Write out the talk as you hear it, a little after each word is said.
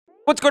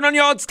What's going on,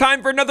 y'all? It's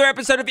time for another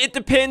episode of It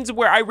Depends,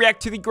 where I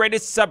react to the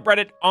greatest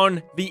subreddit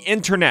on the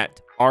internet,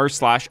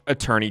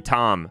 r/Attorney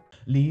Tom.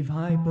 Leave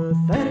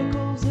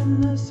hypotheticals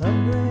in the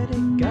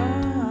subreddit,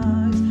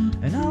 guys,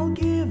 and I'll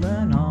give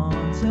an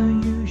answer.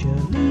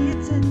 Usually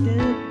it's it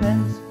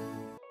depends.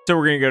 So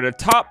we're gonna go to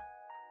top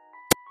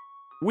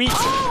week.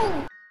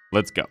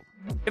 Let's go.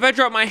 If I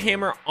drop my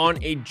hammer on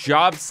a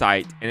job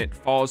site and it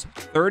falls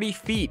 30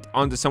 feet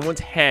onto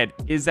someone's head,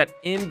 is that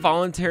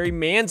involuntary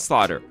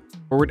manslaughter?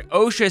 Or would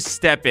OSHA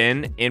step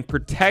in and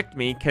protect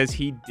me because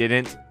he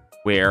didn't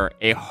wear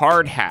a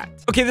hard hat?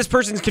 Okay, this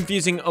person's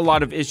confusing a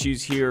lot of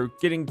issues here.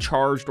 Getting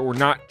charged or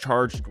not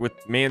charged with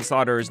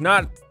manslaughter is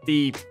not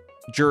the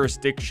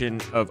jurisdiction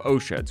of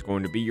OSHA. It's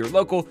going to be your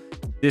local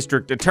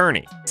district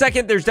attorney.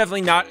 Second, there's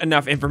definitely not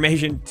enough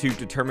information to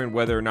determine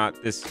whether or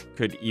not this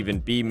could even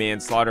be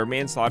manslaughter.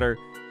 Manslaughter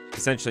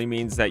essentially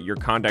means that your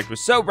conduct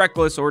was so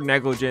reckless or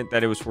negligent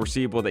that it was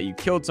foreseeable that you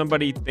killed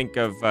somebody. Think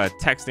of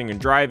texting and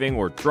driving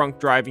or drunk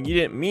driving. You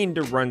didn't mean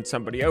to run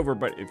somebody over,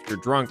 but if you're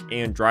drunk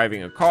and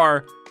driving a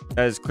car,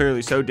 that is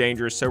clearly so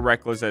dangerous, so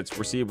reckless that it's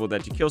foreseeable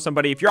that you kill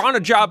somebody. If you're on a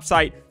job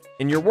site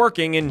and you're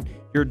working and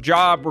your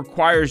job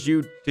requires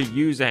you to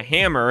use a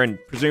hammer, and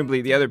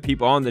presumably the other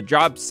people on the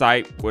job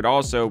site would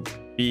also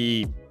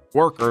be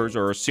workers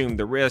or assume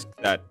the risk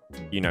that,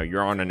 you know,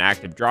 you're on an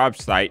active job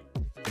site.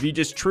 If you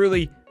just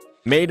truly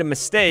made a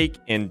mistake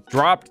and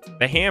dropped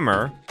the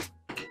hammer,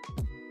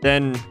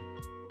 then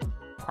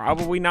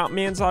probably not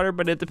manslaughter,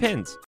 but it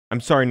depends.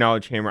 I'm sorry,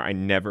 Knowledge Hammer. I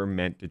never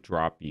meant to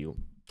drop you.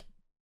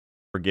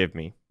 Forgive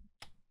me.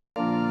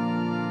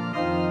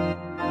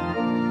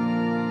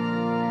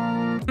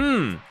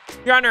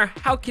 Your Honor,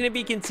 how can it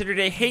be considered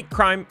a hate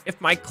crime if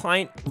my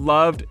client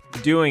loved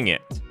doing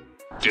it?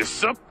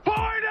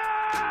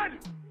 Disappointed!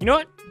 You know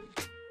what?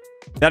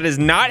 That is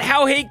not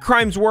how hate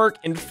crimes work.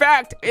 In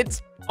fact,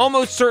 it's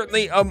almost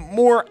certainly a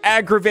more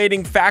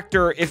aggravating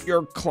factor if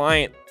your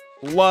client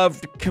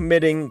loved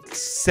committing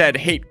said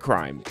hate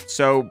crime.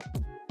 So,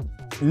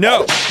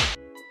 no.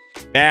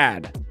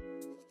 Bad.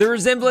 The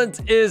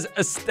resemblance is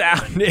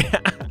astounding.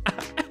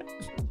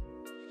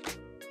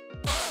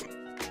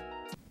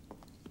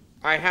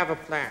 I have a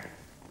plan.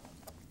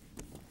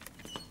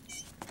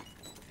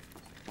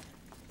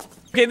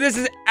 Okay, this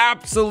is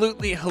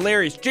absolutely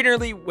hilarious.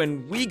 Generally,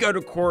 when we go to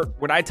court,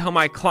 what I tell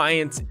my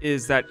clients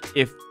is that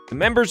if the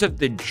members of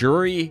the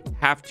jury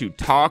have to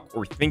talk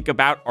or think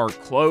about our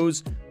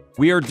clothes,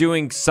 we are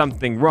doing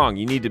something wrong.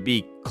 You need to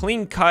be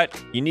clean cut.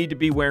 You need to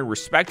be wearing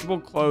respectable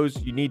clothes.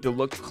 You need to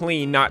look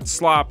clean, not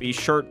sloppy,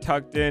 shirt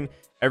tucked in,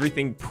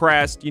 everything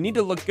pressed. You need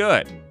to look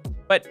good,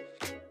 but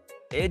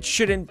it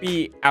shouldn't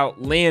be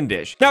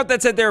outlandish. Now,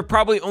 that said, there have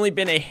probably only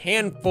been a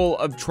handful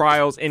of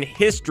trials in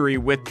history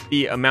with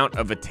the amount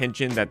of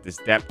attention that this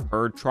Depp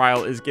Heard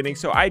trial is getting.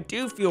 So I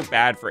do feel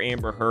bad for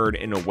Amber Heard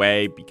in a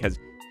way, because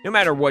no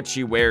matter what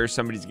she wears,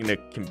 somebody's gonna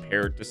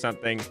compare it to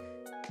something.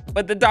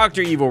 But the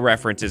Dr. Evil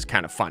reference is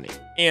kind of funny.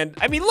 And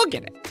I mean, look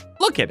at it.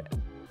 Look at it.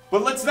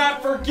 But let's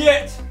not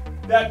forget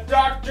that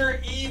Dr.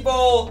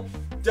 Evil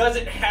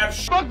doesn't have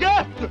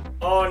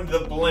on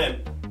the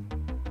blimp.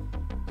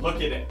 Look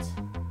at it.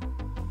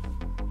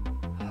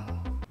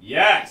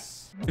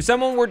 Yes. If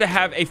someone were to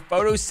have a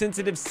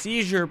photosensitive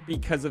seizure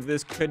because of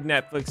this, could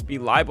Netflix be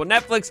liable?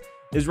 Netflix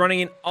is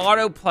running an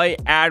autoplay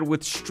ad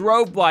with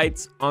strobe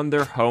lights on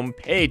their home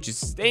page.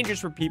 This is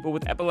dangerous for people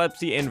with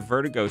epilepsy and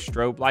vertigo.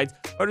 Strobe lights,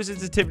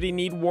 photosensitivity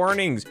need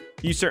warnings.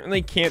 You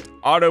certainly can't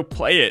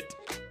autoplay it.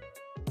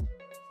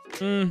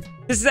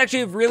 This is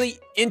actually a really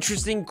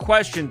interesting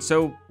question.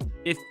 So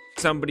if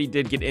somebody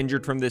did get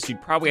injured from this,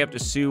 you'd probably have to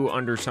sue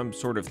under some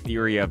sort of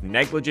theory of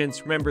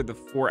negligence. Remember, the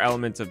 4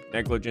 elements of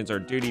negligence are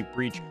duty,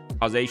 breach,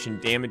 causation,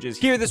 damages.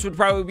 Here, this would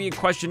probably be a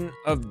question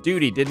of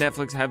duty. Did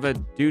Netflix have a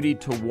duty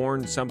to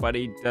warn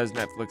somebody? Does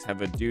Netflix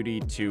have a duty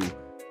to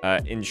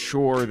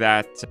ensure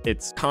that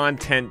its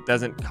content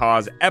doesn't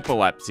cause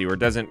epilepsy or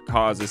doesn't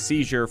cause a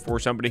seizure for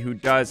somebody who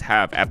does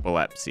have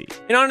epilepsy?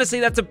 And honestly,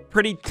 that's a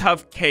pretty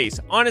tough case.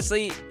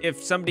 Honestly,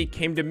 if somebody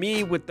came to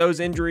me with those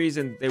injuries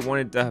and they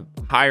wanted to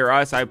hire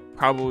us, I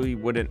probably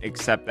wouldn't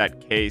accept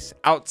that case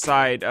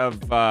outside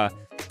of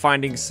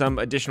finding some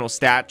additional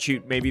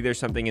statute. Maybe there's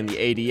something in the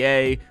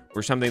ADA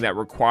or something that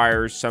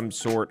requires some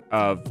sort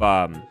of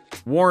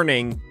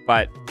warning,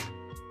 but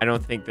I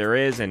don't think there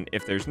is. And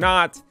if there's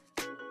not,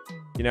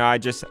 you know,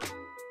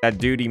 that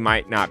duty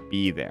might not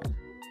be there.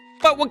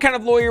 But what kind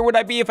of lawyer would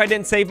I be if I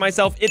didn't save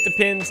myself? It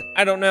depends.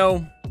 I don't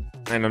know.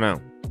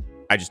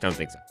 I just don't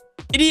think so.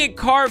 Idiot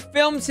car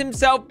films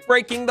himself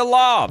breaking the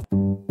law.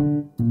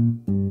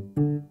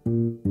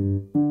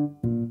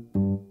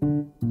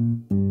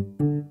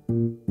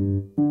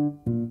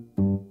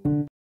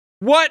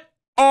 What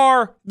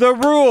are the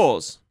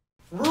rules?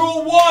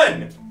 Rule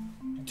 1,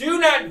 do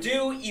not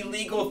do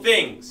illegal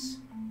things.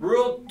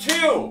 Rule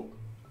 2,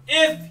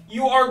 if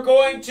you are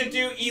going to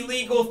do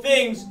illegal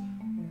things,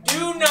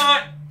 do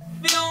not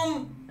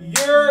film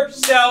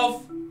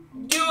yourself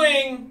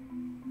doing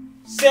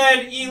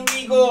said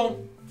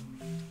illegal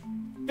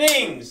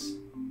things.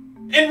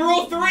 And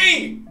rule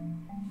 3,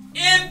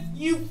 if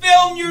you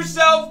film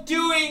yourself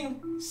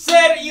doing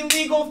said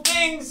illegal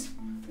things,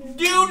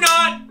 do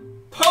not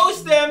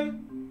post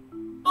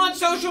them on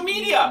social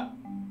media.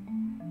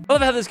 I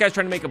love how this guy's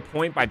trying to make a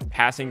point by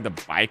passing the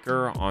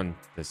biker on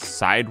the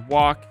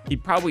sidewalk. He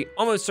probably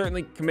almost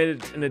certainly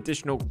committed an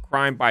additional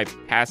crime by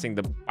passing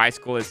the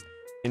bicyclist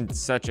in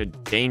such a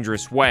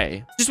dangerous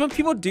way. Just when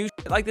people do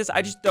shit like this,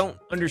 I just don't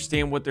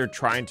understand what they're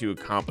trying to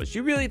accomplish.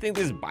 You really think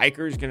this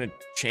biker is gonna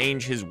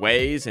change his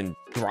ways and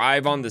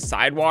drive on the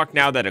sidewalk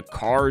now that a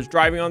car is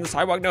driving on the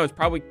sidewalk? No, it's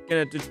probably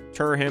gonna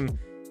deter him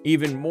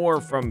even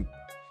more from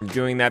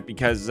doing that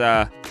because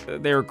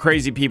there are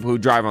crazy people who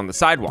drive on the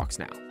sidewalks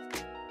now.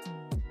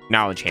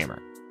 Knowledge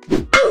hammer.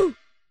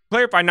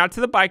 Clarify, not to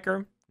the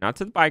biker,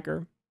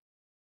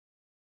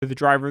 to the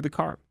driver of the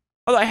car.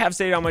 Although I have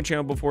stated on my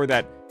channel before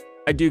that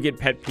I do get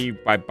pet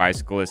peeved by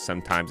bicyclists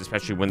sometimes,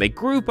 especially when they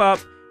group up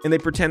and they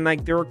pretend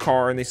like they're a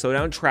car and they slow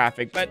down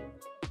traffic. But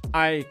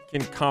I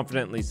can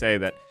confidently say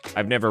that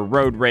I've never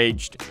road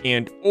raged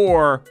and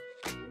or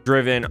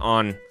driven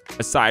on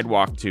a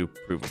sidewalk to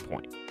prove a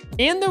point.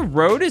 And the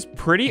road is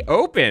pretty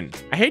open.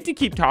 I hate to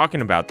keep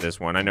talking about this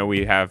one. I know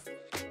we have,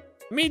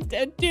 I mean,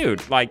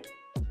 dude, like,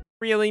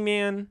 really,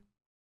 man?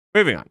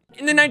 Moving on.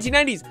 In the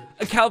 1990s,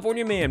 a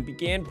California man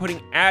began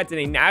putting ads in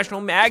a national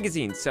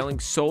magazine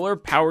selling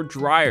solar-powered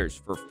dryers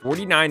for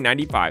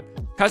 $49.95.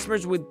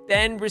 Customers would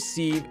then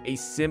receive a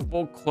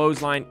simple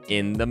clothesline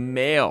in the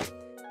mail.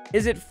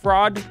 Is it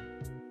fraud?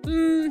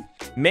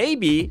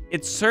 Maybe.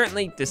 It's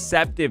certainly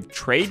deceptive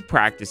trade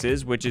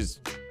practices, which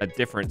is a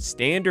different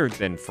standard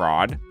than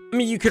fraud. I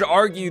mean, you could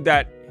argue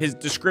that his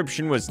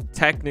description was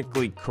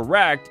technically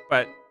correct,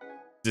 but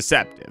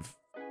deceptive,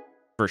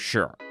 for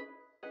sure.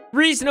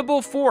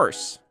 Reasonable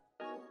force.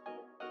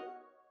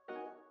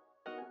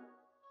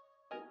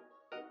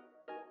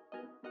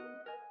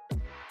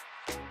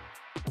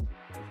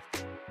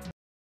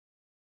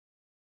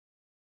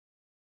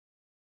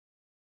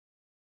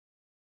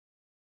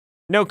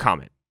 No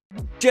comment.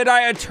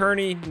 Jedi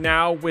attorney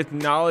now with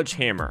knowledge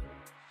hammer.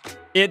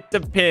 It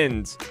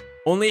depends.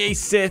 Only a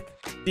Sith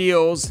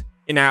deals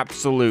in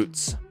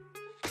absolutes.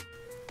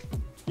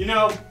 You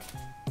know,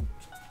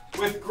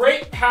 with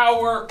great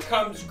power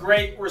comes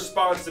great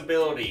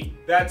responsibility.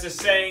 That's a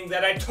saying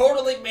that I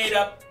totally made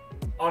up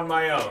on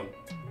my own.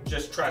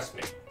 Just trust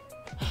me.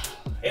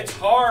 It's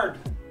hard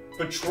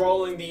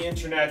patrolling the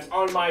internet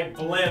on my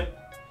blimp,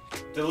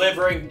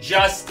 delivering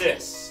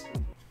justice.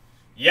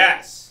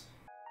 Yes.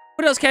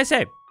 What else can I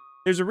say?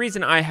 There's a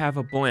reason I have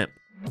a blimp.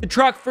 The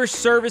truck for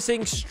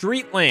servicing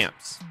street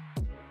lamps.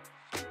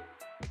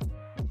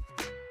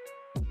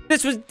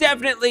 This was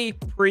definitely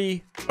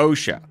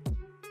pre-OSHA.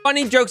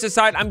 Funny jokes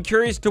aside, I'm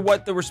curious to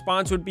what the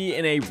response would be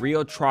in a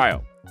real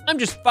trial. I'm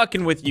just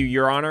fucking with you,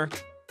 Your Honor.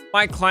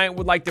 My client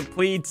would like to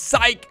plead,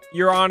 psych,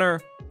 Your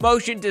Honor.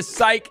 Motion to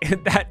psych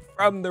that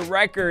from the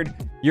record,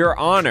 Your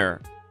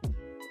Honor.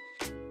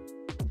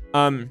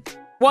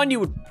 One,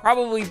 you would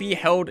probably be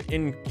held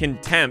in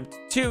contempt.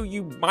 Two,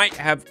 you might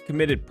have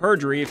committed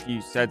perjury if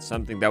you said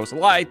something that was a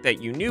lie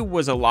that you knew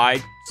was a lie.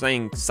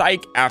 Saying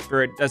psych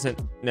after it doesn't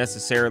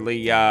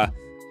necessarily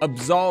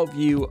absolve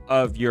you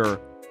of your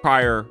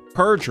prior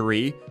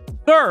perjury.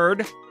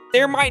 Third,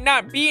 there might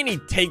not be any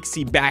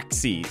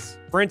takesy-backsies.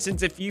 For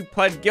instance, if you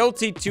pled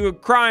guilty to a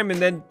crime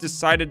and then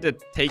decided to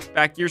take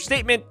back your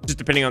statement, just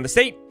depending on the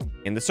state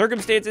and the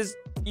circumstances,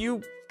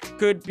 you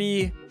could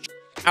be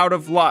out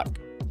of luck.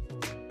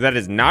 That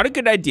is not a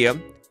good idea.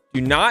 Do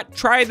not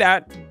try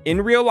that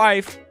in real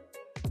life.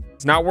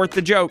 It's not worth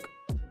the joke.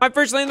 My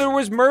first landlord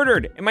was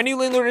murdered, and my new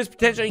landlord is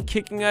potentially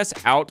kicking us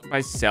out by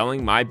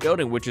selling my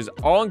building, which is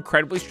all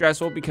incredibly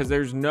stressful because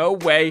there's no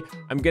way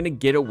I'm gonna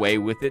get away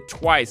with it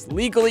twice.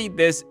 Legally,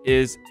 this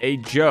is a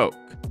joke.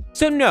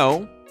 So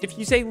no, if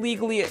you say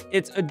legally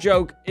it's a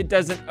joke, it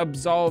doesn't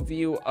absolve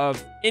you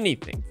of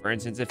anything. For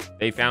instance, if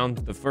they found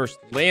the first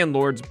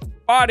landlord's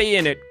body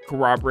and it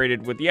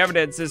corroborated with the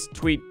evidence, this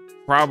tweet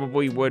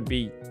probably would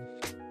be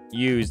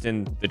used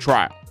in the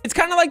trial. It's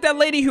kind of like that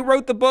lady who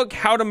wrote the book,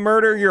 How to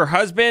Murder Your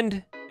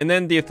Husband, and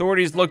then the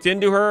authorities looked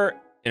into her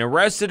and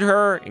arrested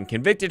her and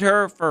convicted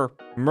her for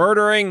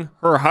murdering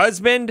her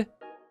husband.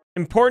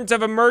 Importance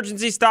of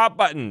emergency stop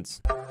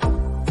buttons.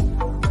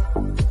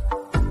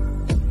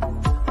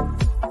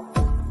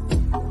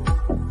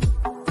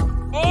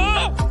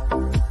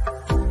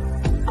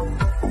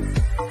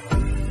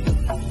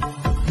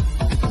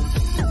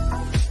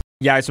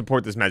 Yeah, I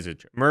support this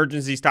message.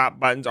 Emergency stop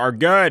buttons are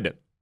good.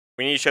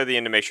 We need to show the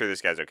end to make sure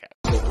this guy's okay.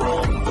 All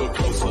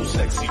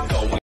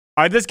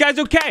right, this guy's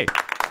okay.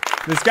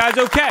 This guy's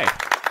okay.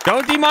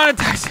 Don't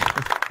demonetize him.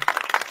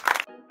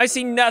 I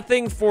see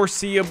nothing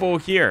foreseeable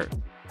here.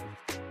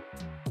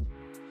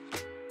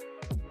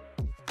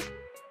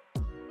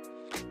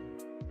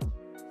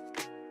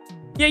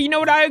 Yeah, you know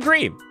what? I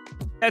agree.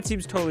 That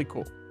seems totally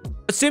cool.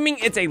 Assuming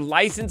it's a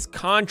licensed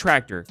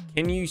contractor,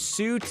 can you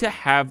sue to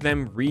have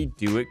them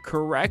redo it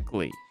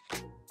correctly?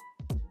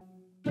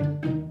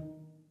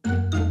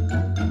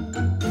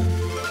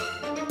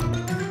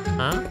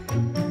 Huh?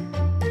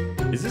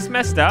 Is this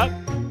messed up?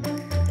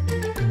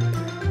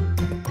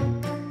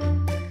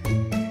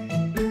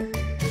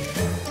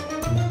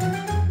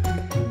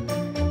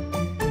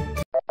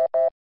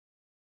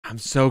 I'm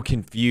so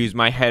confused.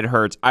 My head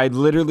hurts. I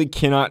literally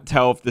cannot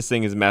tell if this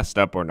thing is messed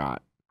up or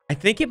not. I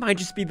think it might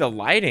just be the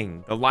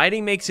lighting. The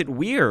lighting makes it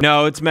weird.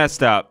 No, it's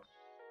messed up.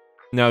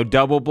 No,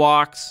 double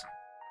blocks.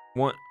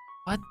 What?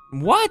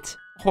 What?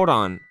 Hold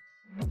on.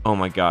 Oh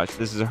my gosh,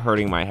 this is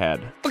hurting my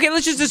head. Okay,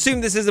 let's just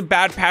assume this is a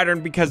bad pattern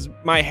because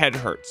my head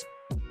hurts.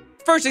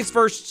 First things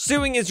first,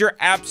 suing is your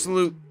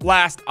absolute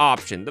last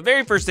option. The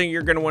very first thing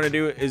you're gonna wanna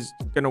do is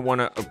gonna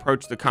wanna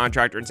approach the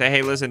contractor and say,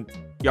 hey, listen,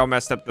 y'all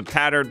messed up the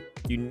pattern.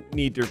 You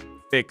need to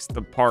fix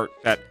the part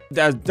that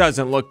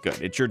doesn't look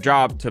good. It's your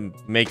job to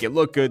make it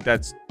look good.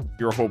 That's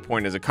your whole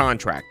point as a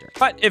contractor.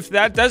 But if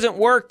that doesn't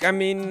work, I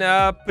mean,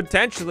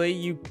 potentially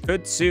you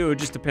could sue. It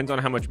just depends on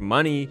how much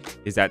money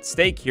is at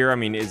stake here. I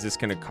mean, is this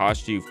gonna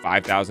cost you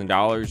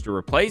 $5,000 to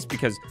replace?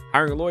 Because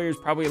hiring a lawyer is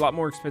probably a lot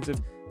more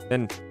expensive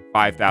than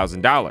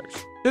 $5,000.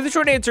 So the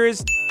short answer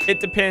is, it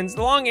depends.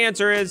 The long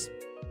answer is,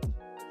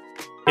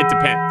 it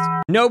depends.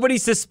 Nobody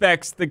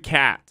suspects the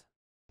cat.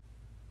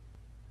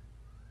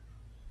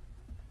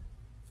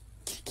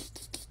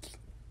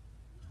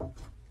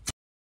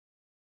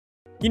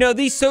 You know,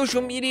 these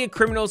social media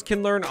criminals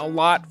can learn a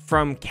lot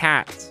from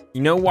cats.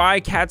 You know why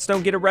cats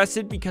don't get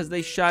arrested? Because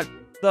they shut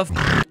the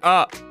f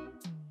up.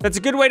 That's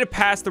a good way to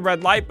pass the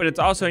red light, but it's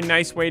also a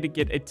nice way to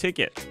get a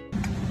ticket.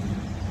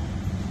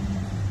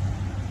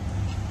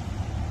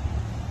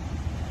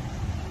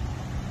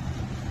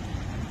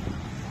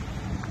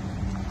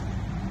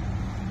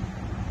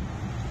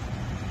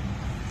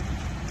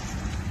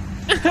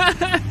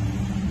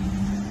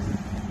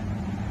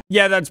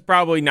 Yeah, that's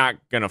probably not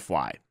gonna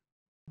fly.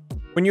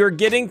 When you're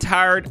getting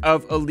tired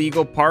of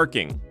illegal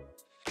parking.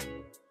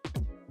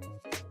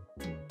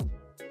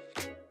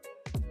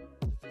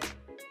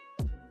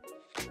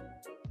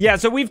 Yeah,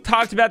 so we've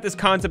talked about this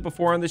concept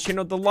before on this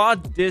channel. The law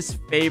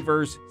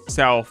disfavors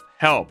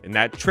self-help, and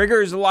that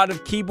triggers a lot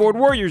of keyboard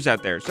warriors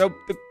out there. So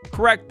the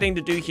correct thing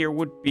to do here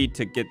would be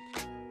to get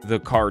the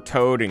car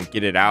towed and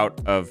get it out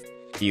of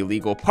the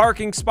illegal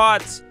parking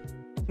spots,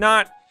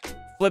 not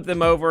flip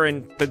them over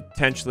and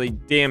potentially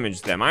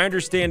damage them. I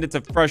understand it's a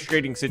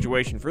frustrating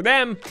situation for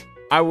them.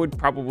 I would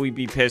probably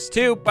be pissed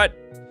too, but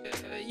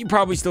you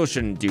probably still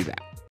shouldn't do that.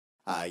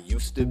 I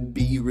used to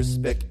be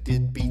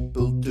respected,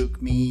 people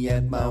took me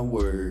at my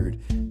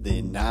word.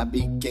 Then I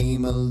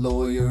became a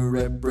lawyer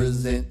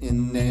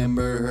representing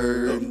Amber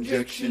Heard.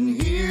 Objection,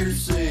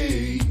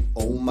 hearsay.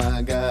 Oh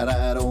my God,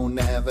 I don't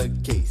have a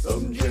case.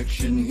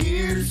 Objection,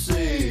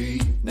 hearsay.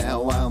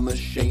 Now I'm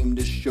ashamed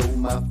to show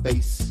my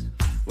face.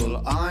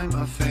 Well, I'm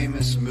a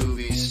famous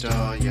movie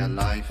star, yeah,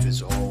 life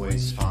is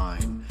always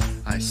fine.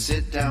 I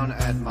sit down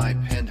at my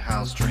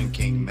penthouse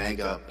drinking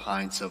mega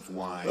pints of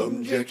wine.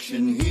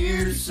 Objection,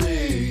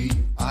 hearsay.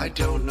 I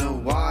don't know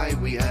why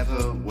we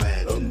ever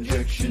wed.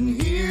 Objection,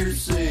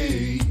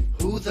 hearsay.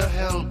 Who the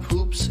hell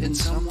poops in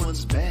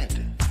someone's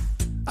bed?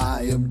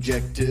 I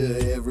object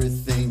to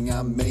everything.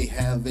 I may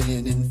have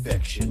an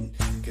infection.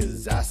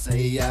 Cause I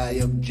say I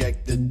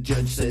object, the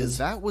judge says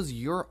That was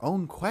your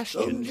own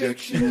question.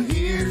 objection,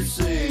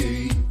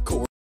 hearsay.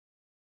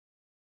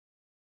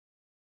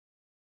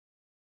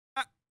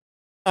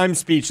 I'm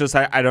speechless.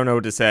 I don't know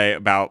what to say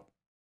about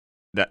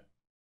that.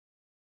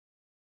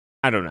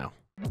 I don't know.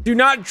 Do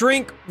not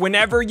drink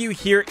whenever you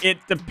hear it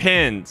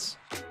depends.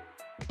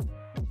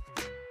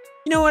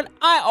 You know what?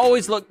 I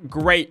always look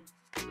great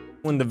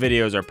when the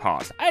videos are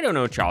paused. I don't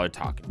know what y'all are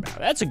talking about.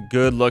 That's a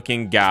good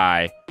looking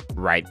guy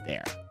right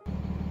there.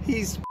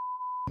 He's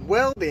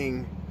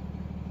welding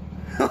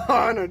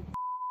on a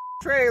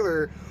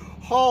trailer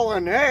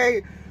hauling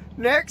hay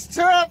next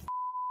to a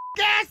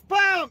gas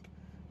pump.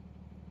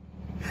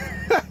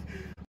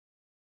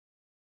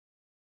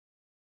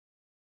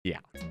 Yeah.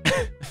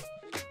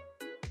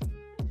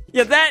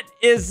 Yeah, that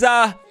is,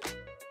 that's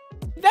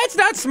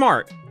not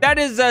smart. That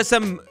is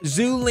some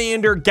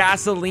Zoolander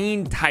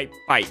gasoline type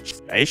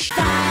fight.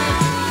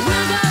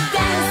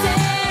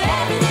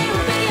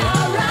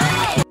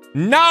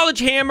 Knowledge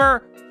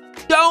hammer.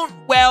 Don't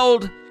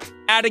weld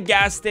at a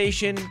gas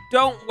station.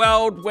 Don't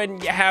weld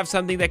when you have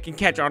something that can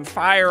catch on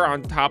fire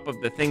on top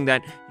of the thing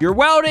that you're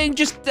welding.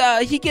 Just,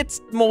 he gets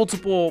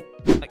multiple,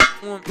 like,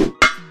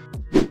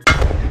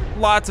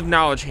 lots of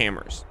knowledge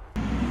hammers.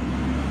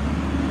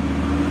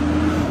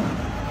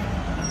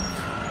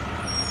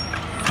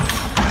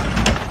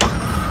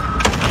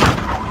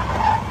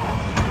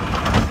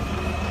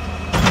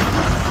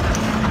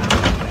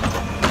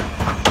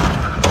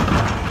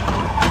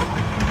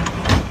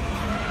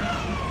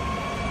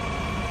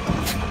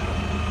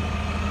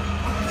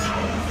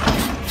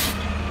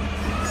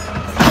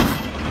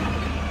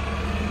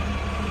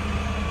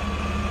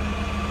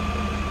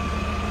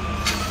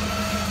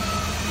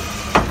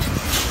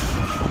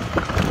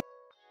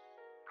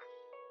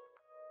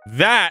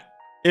 That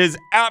is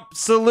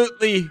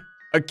absolutely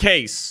a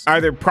case.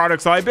 Either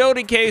products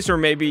liability case or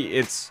maybe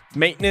it's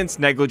maintenance,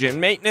 negligent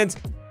maintenance.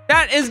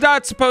 That is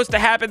not supposed to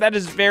happen. That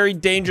is very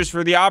dangerous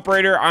for the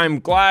operator. I'm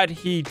glad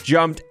he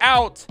jumped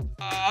out.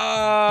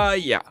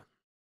 Yeah.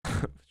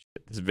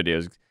 This video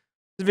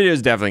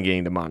is definitely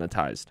getting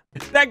demonetized.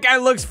 That guy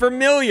looks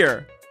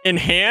familiar.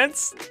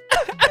 Enhance?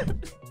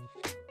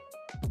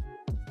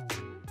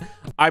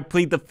 I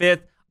plead the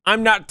fifth.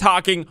 I'm not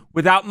talking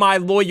without my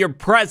lawyer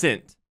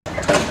present.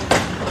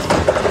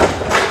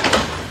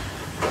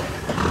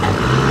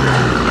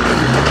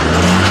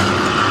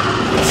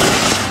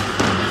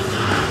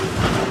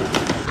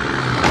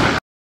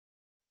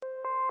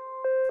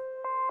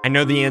 I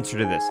know the answer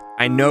to this.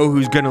 I know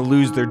who's gonna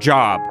lose their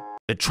job.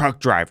 The truck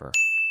driver.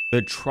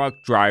 The truck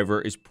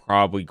driver is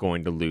probably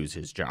going to lose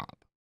his job.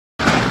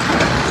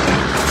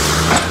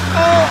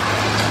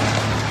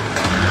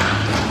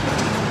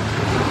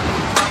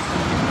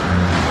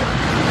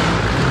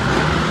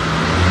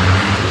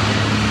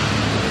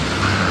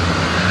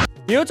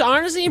 You know, it's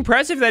honestly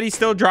impressive that he's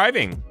still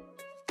driving.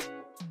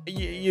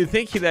 You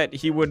think that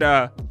he would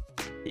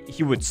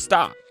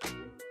stop.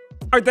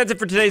 All right, that's it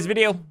for today's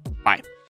video. Bye.